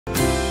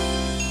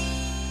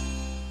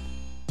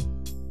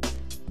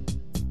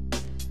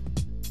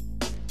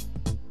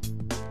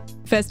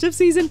Festive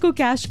season को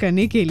cash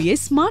करने के लिए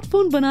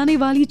स्मार्टफोन बनाने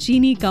वाली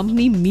चीनी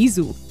कंपनी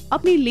मीजू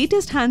अपनी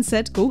लेटेस्ट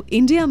हैंडसेट को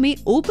इंडिया में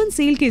ओपन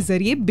सेल के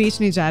जरिए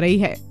बेचने जा रही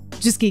है,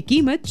 जिसकी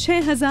कीमत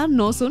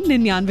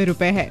 6,999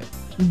 रुपए है।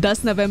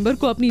 10 नवंबर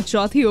को अपनी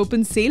चौथी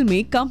ओपन सेल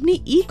में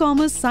कंपनी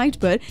ई-कॉमर्स साइट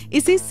पर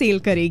इसे सेल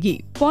करेगी।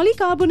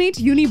 पॉलीकार्बोनेट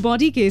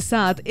यूनिबॉडी के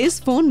साथ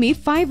इस फोन में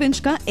 5 इंच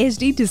का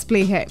HD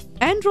डिस्प्ले है।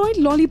 एंड्रॉइड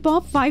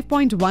लॉलीपॉप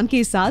 5.1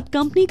 के साथ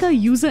कंपनी का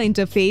यूजर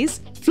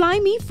इंटरफेस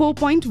फ्लाईमी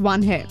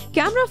 4.1 है।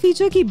 कैमरा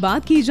फीचर की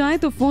बात की जाए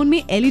तो फोन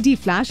में LED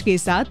फ्लैश के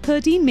साथ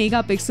 13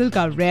 मेगापिक्सल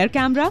का रेयर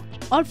कैमरा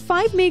और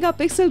 5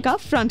 मेगापिक्सल का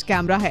फ्रंट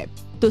कैमरा है।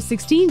 तो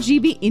 16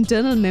 GB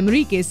इंटरनल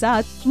मेमोरी के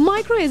साथ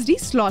माइक्रो SD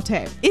स्लॉट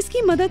है।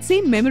 इसकी मदद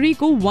से मेमोरी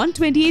को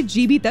 128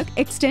 GB तक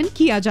एक्सटेंड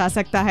किया जा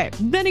सकता है।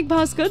 दैनिक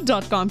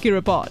भास्कर.com की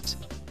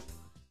रिपोर्ट।